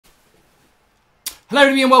Hello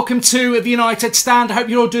everybody and welcome to the United Stand. I hope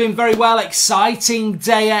you're all doing very well. Exciting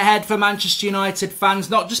day ahead for Manchester United fans,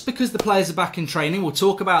 not just because the players are back in training. We'll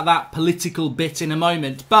talk about that political bit in a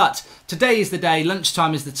moment. But today is the day,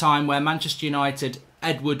 lunchtime is the time where Manchester United,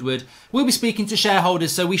 Ed Woodward, will be speaking to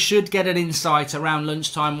shareholders. So we should get an insight around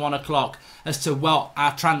lunchtime, 1 o'clock, as to what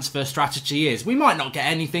our transfer strategy is. We might not get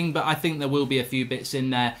anything, but I think there will be a few bits in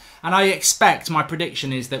there. And I expect, my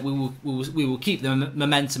prediction is that we will keep the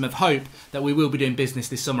momentum of hope that we will be doing business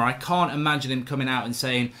this summer. I can't imagine him coming out and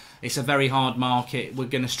saying it's a very hard market, we're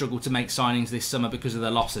going to struggle to make signings this summer because of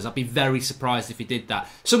the losses. I'd be very surprised if he did that.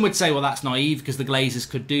 Some would say, well, that's naive because the Glazers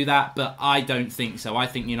could do that, but I don't think so. I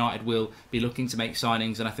think United will be looking to make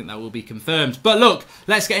signings, and I think that will be confirmed. But look,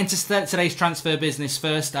 let's get into today's transfer business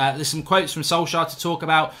first. There's some quotes from Solskjaer to talk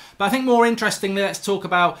about, but I think more interestingly, let's talk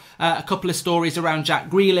about a couple of stories around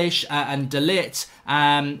Jack Grealish and De Ligt.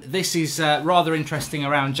 This is rather interesting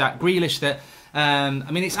around Jack Grealish. That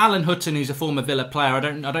I mean, it's Alan Hutton, who's a former Villa player. I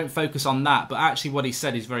don't focus on that, but actually what he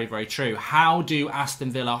said is very, very true. How do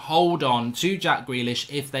Aston Villa hold on to Jack Grealish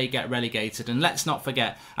if they get relegated? And let's not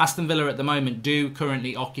forget, Aston Villa at the moment do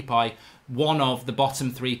currently occupy one of the bottom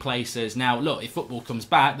three places. Now, look, if football comes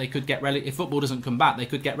back, they could get if football doesn't come back, they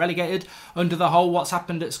could get relegated under the whole what's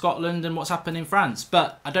happened at Scotland and what's happened in France.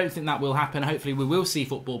 But I don't think that will happen. Hopefully, we will see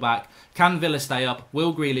football back. Can Villa stay up?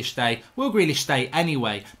 Will Grealish stay? Will Grealish stay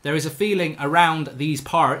anyway? There is a feeling around these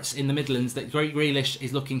parts in the Midlands that Grealish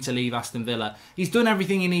is looking to leave Aston Villa. He's done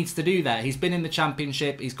everything he needs to do there. He's been in the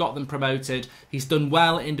Championship. He's got them promoted. He's done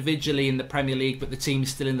well individually in the Premier League, but the team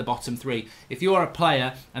is still in the bottom three. If you're a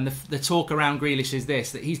player and the talk around Grealish is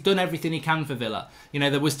this, that he's done everything he can for Villa. You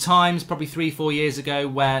know, there was times probably 3-4 years ago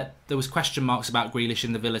where there was question marks about Grealish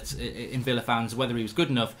in Villa fans, whether he was good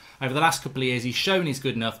enough. Over the last couple of years, he's shown he's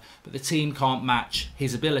good enough, but the team can't match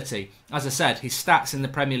his ability. As I said, his stats in the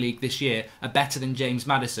Premier League this year are better than James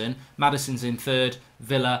Maddison. Maddison's in third,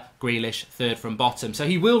 Villa, Grealish, third from bottom. So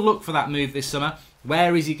he will look for that move this summer.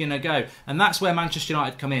 Where is he going to go? And that's where Manchester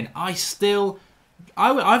United come in.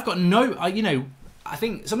 I've got no, you know, I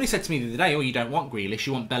think somebody said to me the other day, oh, you don't want Grealish,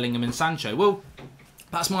 you want Bellingham and Sancho. Well,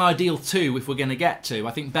 that's my ideal two if we're going to get to.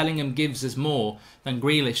 I think Bellingham gives us more than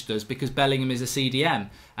Grealish does because Bellingham is a CDM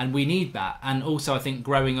and we need that. And also I think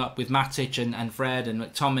growing up with Matic and Fred and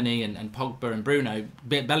McTominay and Pogba and Bruno,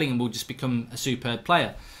 Bellingham will just become a superb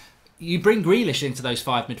player. You bring Grealish into those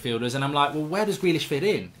five midfielders and I'm like, well, where does Grealish fit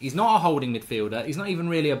in? He's not a holding midfielder. He's not even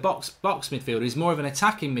really a box midfielder. He's more of an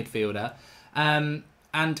attacking midfielder.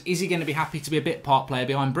 And is he going to be happy to be a bit part player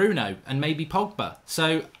behind Bruno and maybe Pogba?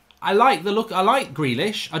 So I like the look. I like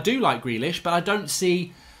Grealish. I do like Grealish, but I don't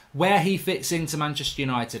see where he fits into Manchester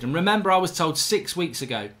United. And remember, I was told 6 weeks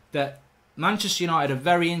ago that Manchester United are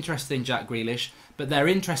very interested in Jack Grealish, but their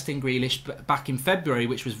interest in Grealish back in February,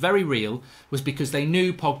 which was very real, was because they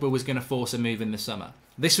knew Pogba was going to force a move in the summer.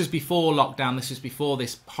 This was before lockdown. This was before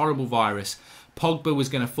this horrible virus. Pogba was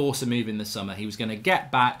going to force a move in the summer. He was going to get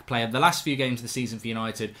back, play the last few games of the season for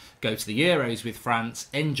United, go to the Euros with France,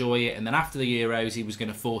 enjoy it, and then after the Euros, he was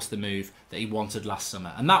going to force the move that he wanted last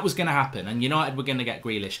summer. And that was going to happen, and United were going to get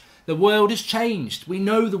Grealish. The world has changed. We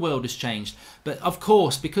know the world has changed. But of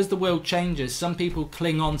course, because the world changes, some people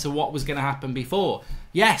cling on to what was going to happen before.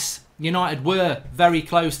 Yes, United were very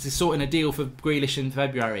close to sorting a deal for Grealish in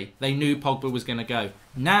February. They knew Pogba was going to go.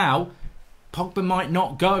 Now, Pogba might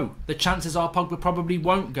not go. The chances are Pogba probably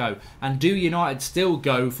won't go. And do United still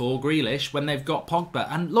go for Grealish when they've got Pogba?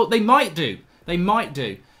 And look, they might do. They might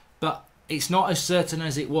do. But it's not as certain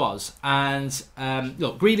as it was. And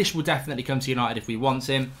look, Grealish will definitely come to United if we want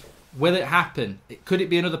him. Will it happen? Could it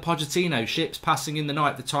be another Pochettino? Ships passing in the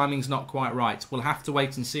night. The timing's not quite right. We'll have to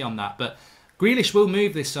wait and see on that. But Grealish will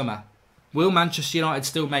move this summer. Will Manchester United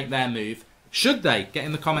still make their move? Should they? Get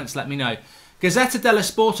in the comments, let me know. Gazzetta dello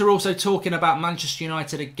Sport are also talking about Manchester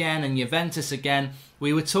United again and Juventus again.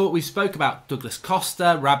 We spoke about Douglas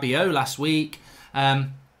Costa, Rabiot last week.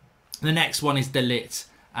 The next one is De Ligt.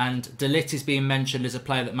 And De Ligt is being mentioned as a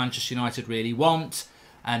player that Manchester United really want.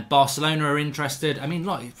 And Barcelona are interested. I mean,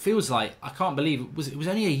 look, it feels like, I can't believe it was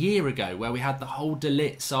only a year ago where we had the whole De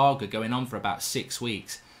Ligt saga going on for about 6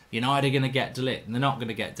 weeks. United are going to get De Ligt and they're not going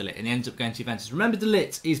to get De Ligt. And he ends up going to Juventus. Remember, De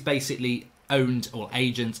Ligt is basically owned or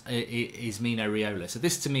agent is Mino Raiola. So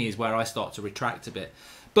this to me is where I start to retract a bit.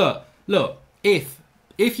 But look, if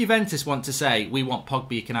Juventus want to say we want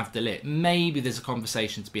Pogba, you can have De Ligt, maybe there's a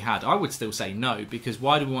conversation to be had. I would still say no, because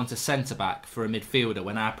why do we want a centre back for a midfielder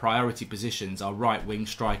when our priority positions are right wing,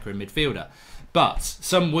 striker and midfielder? But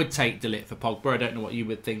some would take De Ligt for Pogba. I don't know what you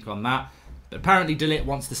would think on that. But apparently De Ligt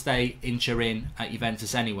wants to stay in Turin at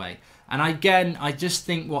Juventus anyway. And again, I just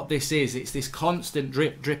think what this is, it's this constant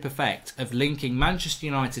drip effect of linking Manchester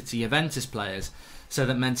United to Juventus players, so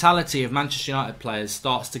that mentality of Manchester United players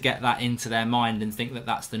starts to get that into their mind and think that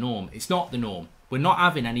that's the norm. It's not the norm. We're not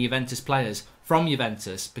having any Juventus players from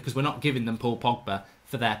Juventus because we're not giving them Paul Pogba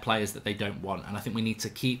for their players that they don't want. And I think we need to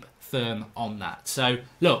keep firm on that. So,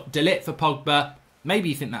 look, De Ligt for Pogba. Maybe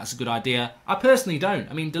you think that's a good idea. I personally don't.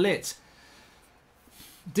 I mean, De Ligt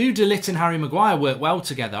and Harry Maguire work well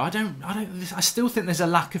together? I still think there's a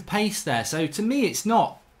lack of pace there. So to me, it's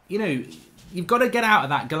not, you've got to get out of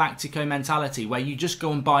that Galactico mentality where you just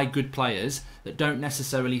go and buy good players that don't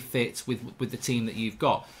necessarily fit with the team that you've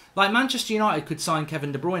got. Like Manchester United could sign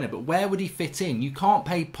Kevin De Bruyne, but where would he fit in? You can't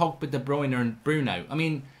pay Pogba, De Bruyne and Bruno. I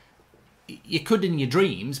mean, you could in your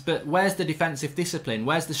dreams, but where's the defensive discipline?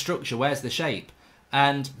 Where's the structure? Where's the shape?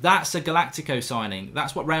 And that's a Galactico signing.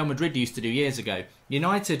 That's what Real Madrid used to do years ago.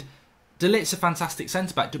 United, De Ligt's a fantastic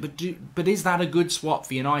centre-back, but is that a good swap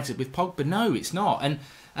for United with Pogba? No, it's not.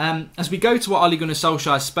 And as we go to what Ole Gunnar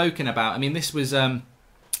Solskjaer has spoken about, I mean, this was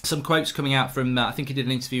some quotes coming out from, I think he did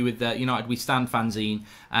an interview with United We Stand fanzine,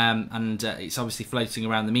 and it's obviously floating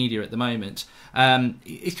around the media at the moment.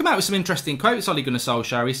 He's come out with some interesting quotes, Ole Gunnar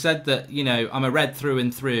Solskjaer. He said that, I'm a Red through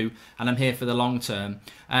and through, and I'm here for the long term,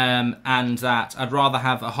 and that I'd rather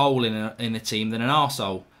have a hole in a team than an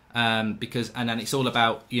arsehole, because then it's all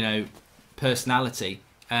about, personality.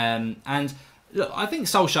 And look, I think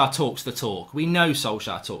Solskjaer talks the talk. We know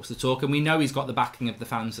Solskjaer talks the talk, and we know he's got the backing of the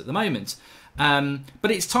fans at the moment.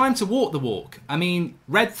 But it's time to walk the walk. I mean,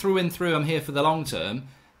 Red through and through, I'm here for the long term.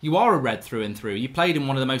 You are a Red through and through. You played in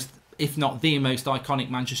one of the most, if not the most iconic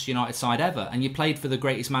Manchester United side ever, and you played for the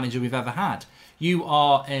greatest manager we've ever had. You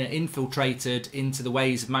are infiltrated into the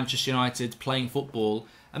ways of Manchester United playing football.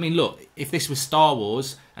 I mean, look, if this was Star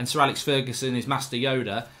Wars and Sir Alex Ferguson is Master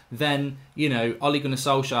Yoda, then, Ole Gunnar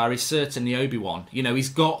Solskjaer is certainly Obi-Wan. He's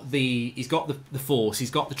got the Force,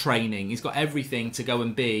 he's got the training, he's got everything to go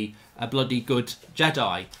and be a bloody good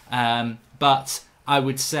Jedi. But I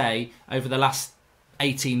would say over the last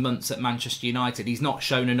 18 months at Manchester United, he's not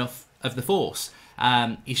shown enough of the Force.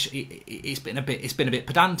 It's been a bit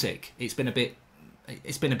pedantic. It's been a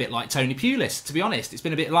bit like Tony Pulis, to be honest. It's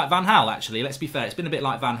been a bit like Van Gaal, actually. Let's be fair. It's been a bit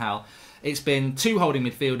like Van Gaal. It's been two holding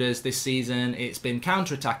midfielders this season. It's been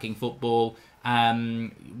counter-attacking football.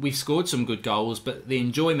 We've scored some good goals, but the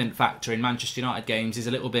enjoyment factor in Manchester United games is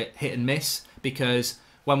a little bit hit and miss, because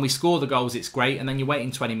when we score the goals, it's great, and then you're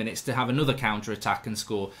waiting 20 minutes to have another counter-attack and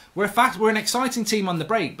score. We're an exciting team on the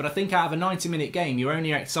break, but I think out of a 90-minute game, you're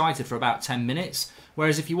only excited for about 10 minutes.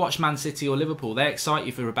 Whereas if you watch Man City or Liverpool, they excite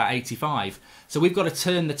you for about 85. So we've got to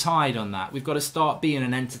turn the tide on that. We've got to start being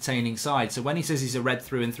an entertaining side. So when he says he's a Red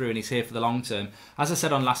through and through and he's here for the long term, as I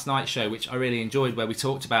said on last night's show, which I really enjoyed, where we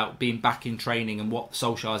talked about being back in training and what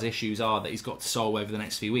Solskjaer's issues are that he's got to solve over the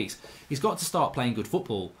next few weeks, he's got to start playing good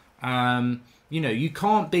football. You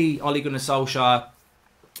can't be Ole Gunnar Solskjaer,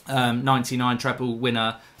 99 treble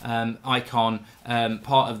winner, icon,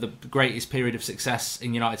 part of the greatest period of success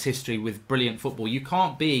in United's history with brilliant football. You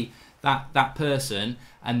can't be that person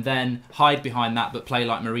and then hide behind that but play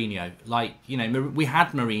like Mourinho. We had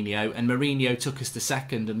Mourinho, and Mourinho took us to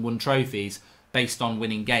second and won trophies based on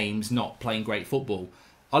winning games, not playing great football.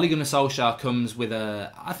 Ole Gunnar Solskjaer comes with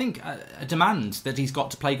a demand that he's got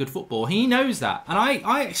to play good football. He knows that, and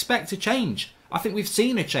I expect a change. I think we've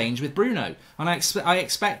seen a change with Bruno, and I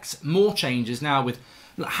expect more changes now with...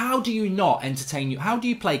 How do you not entertain you? How do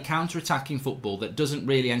you play counter-attacking football that doesn't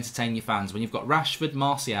really entertain your fans when you've got Rashford,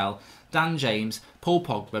 Martial, Dan James, Paul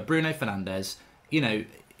Pogba, Bruno Fernandes?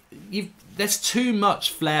 There's too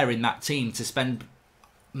much flair in that team to spend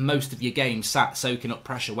most of your game sat soaking up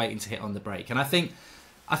pressure waiting to hit on the break. And I think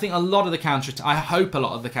a lot of the I hope a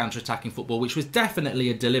lot of the counter-attacking football, which was definitely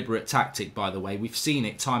a deliberate tactic, by the way. We've seen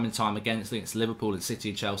it time and time against Liverpool and City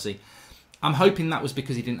and Chelsea. I'm hoping that was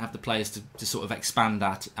because he didn't have the players to sort of expand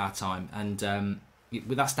our time. And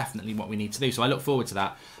that's definitely what we need to do. So I look forward to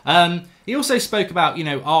that. He also spoke about,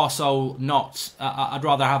 arsehole, not... I'd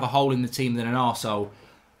rather have a hole in the team than an arsehole.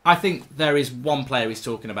 I think there is one player he's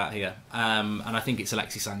talking about here. And I think it's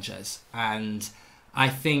Alexis Sanchez. And... I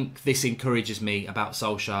think this encourages me about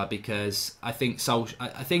Solskjaer, because I think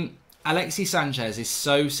Alexis Sanchez is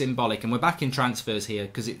so symbolic, and we're back in transfers here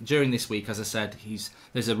because during this week, as I said,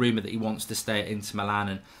 there's a rumour that he wants to stay at Inter Milan,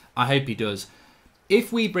 and I hope he does.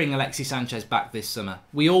 If we bring Alexis Sanchez back this summer,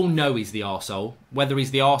 we all know he's the arsehole. Whether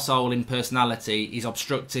he's the arsehole in personality, he's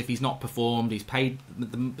obstructive, he's not performed, he's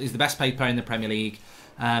the best paid player in the Premier League.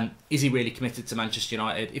 Is he really committed to Manchester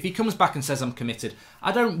United? If he comes back and says, I'm committed,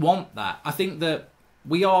 I don't want that. I think that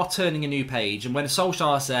we are turning a new page, and when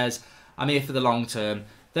Solskjaer says, I'm here for the long term,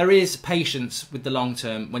 there is patience with the long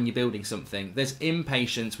term when you're building something. There's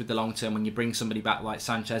impatience with the long term when you bring somebody back like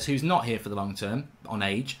Sanchez, who's not here for the long term on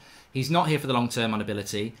age. He's not here for the long term on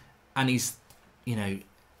ability, and he's, you know,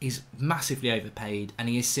 he's massively overpaid, and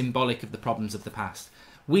he is symbolic of the problems of the past.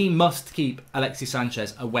 We must keep Alexis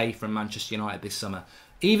Sanchez away from Manchester United this summer.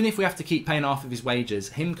 Even if we have to keep paying half of his wages,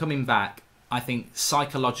 him coming back, I think,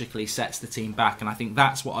 psychologically sets the team back. And I think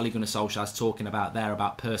that's what Ole Gunnar Solskjaer's talking about there,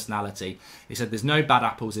 about personality. He said there's no bad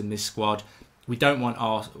apples in this squad. We don't want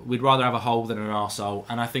we'd rather have a hole than an arsehole.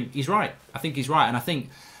 And I think he's right. I think he's right. And I think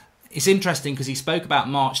it's interesting because he spoke about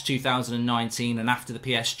March 2019 and after the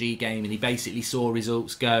PSG game, and he basically saw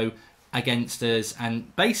results go against us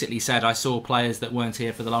and basically said, I saw players that weren't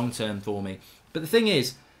here for the long term for me. But the thing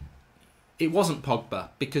is, it wasn't Pogba,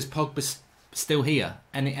 because Pogba's still here,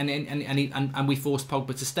 and we forced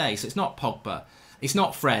Pogba to stay. So it's not Pogba, it's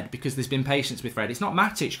not Fred, because there's been patience with Fred. It's not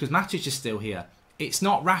Matic, because Matic is still here. It's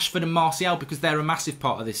not Rashford and Martial, because they're a massive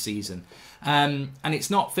part of this season. And it's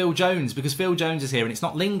not Phil Jones, because Phil Jones is here, and it's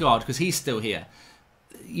not Lingard, because he's still here.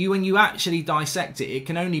 When you actually dissect it, it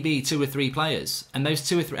can only be 2 or 3 players, and those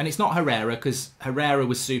 2 or 3, and it's not Herrera, because Herrera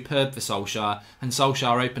was superb for Solskjaer, and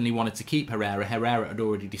Solskjaer openly wanted to keep Herrera. Herrera had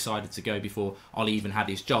already decided to go before Ole even had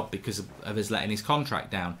his job because of us letting his contract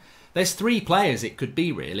down. There's 3 players it could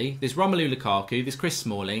be, really. There's Romelu Lukaku, there's Chris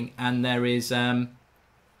Smalling, and there is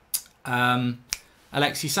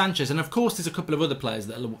Alexis Sanchez, and of course there's a couple of other players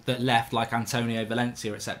that left, like Antonio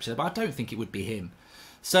Valencia, etc. But I don't think it would be him.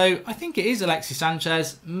 So I think it is Alexis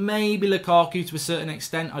Sanchez, maybe Lukaku to a certain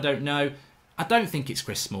extent, I don't know. I don't think it's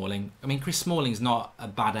Chris Smalling. I mean, Chris Smalling's not a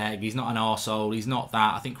bad egg, he's not an arsehole, he's not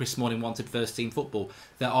that. I think Chris Smalling wanted first team football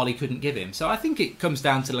that Ole couldn't give him. So I think it comes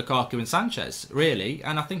down to Lukaku and Sanchez, really,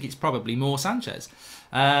 and I think it's probably more Sanchez.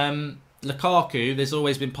 Lukaku, there's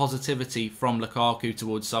always been positivity from Lukaku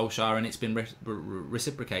towards Solskjaer, and it's been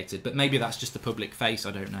reciprocated. But maybe that's just the public face,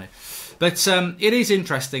 I don't know. But it is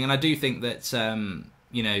interesting, and I do think that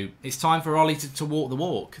you know, it's time for Ole to walk the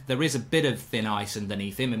walk. There is a bit of thin ice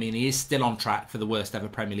underneath him. I mean, he is still on track for the worst ever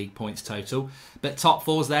Premier League points total, but top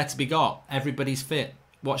 4's there to be got. Everybody's fit.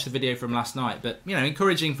 Watch the video from last night. But, you know,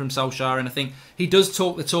 encouraging from Solskjaer, and I think he does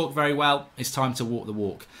talk the talk very well. It's time to walk the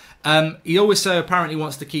walk. He also apparently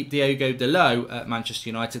wants to keep Diogo Dalot at Manchester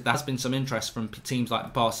United. There has been some interest from teams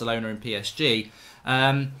like Barcelona and PSG.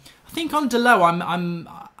 I think on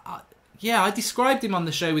Dalot, yeah, I described him on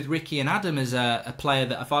the show with Ricky and Adam as a player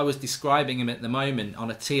that if I was describing him at the moment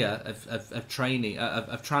on a tier of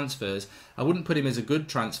transfers, I wouldn't put him as a good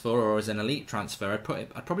transfer or as an elite transfer.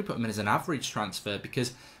 I'd probably put him in as an average transfer,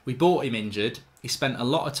 because we bought him injured. He spent a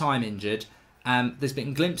lot of time injured. There's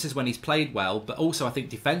been glimpses when he's played well, but also I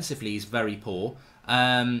think defensively he's very poor.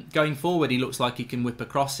 Going forward, he looks like he can whip a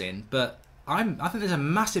cross in, but I think there's a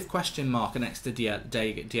massive question mark next to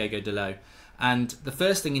Diogo Dalot. And the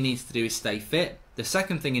first thing he needs to do is stay fit. The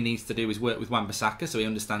second thing he needs to do is work with Wan-Bissaka so he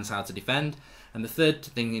understands how to defend. And the third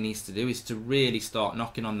thing he needs to do is to really start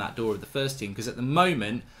knocking on that door of the first team. Because at the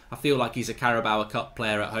moment, I feel like he's a Carabao Cup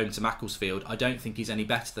player at home to Macclesfield. I don't think he's any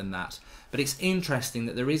better than that. But it's interesting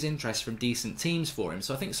that there is interest from decent teams for him.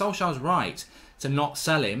 So I think Solskjaer's right to not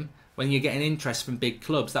sell him when you're getting interest from big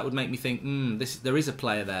clubs. That would make me think, there is a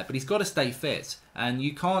player there. But he's got to stay fit. And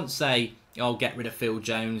you can't say, oh, get rid of Phil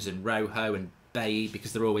Jones and Rojo and Bailly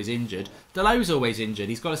because they're always injured. Dalot's always injured.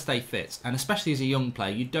 He's got to stay fit, and especially as a young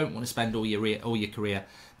player, you don't want to spend all your career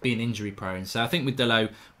being injury prone. So I think with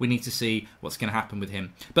Dalot, we need to see what's going to happen with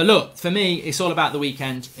him. But look, for me, it's all about the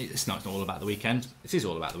weekend. It's not all about the weekend. It is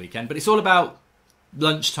all about the weekend, but it's all about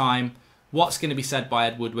lunchtime. What's going to be said by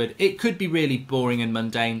Ed Woodward? It could be really boring and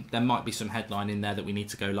mundane. There might be some headline in there that we need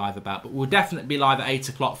to go live about, but we'll definitely be live at 8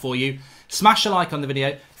 o'clock for you. Smash a like on the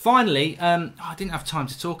video. Finally, I didn't have time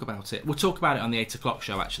to talk about it. We'll talk about it on the 8 o'clock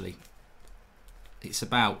show, actually. It's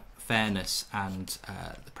about fairness and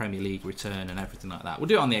the Premier League return and everything like that. We'll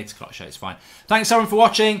do it on the 8 o'clock show, it's fine. Thanks everyone for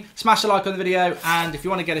watching. Smash a like on the video, and if you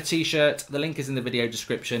want to get a t-shirt, the link is in the video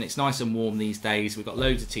description. It's nice and warm these days. We've got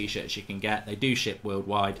loads of t-shirts you can get. They do ship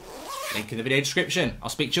worldwide. Link in the video description. I'll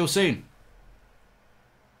speak to you all soon.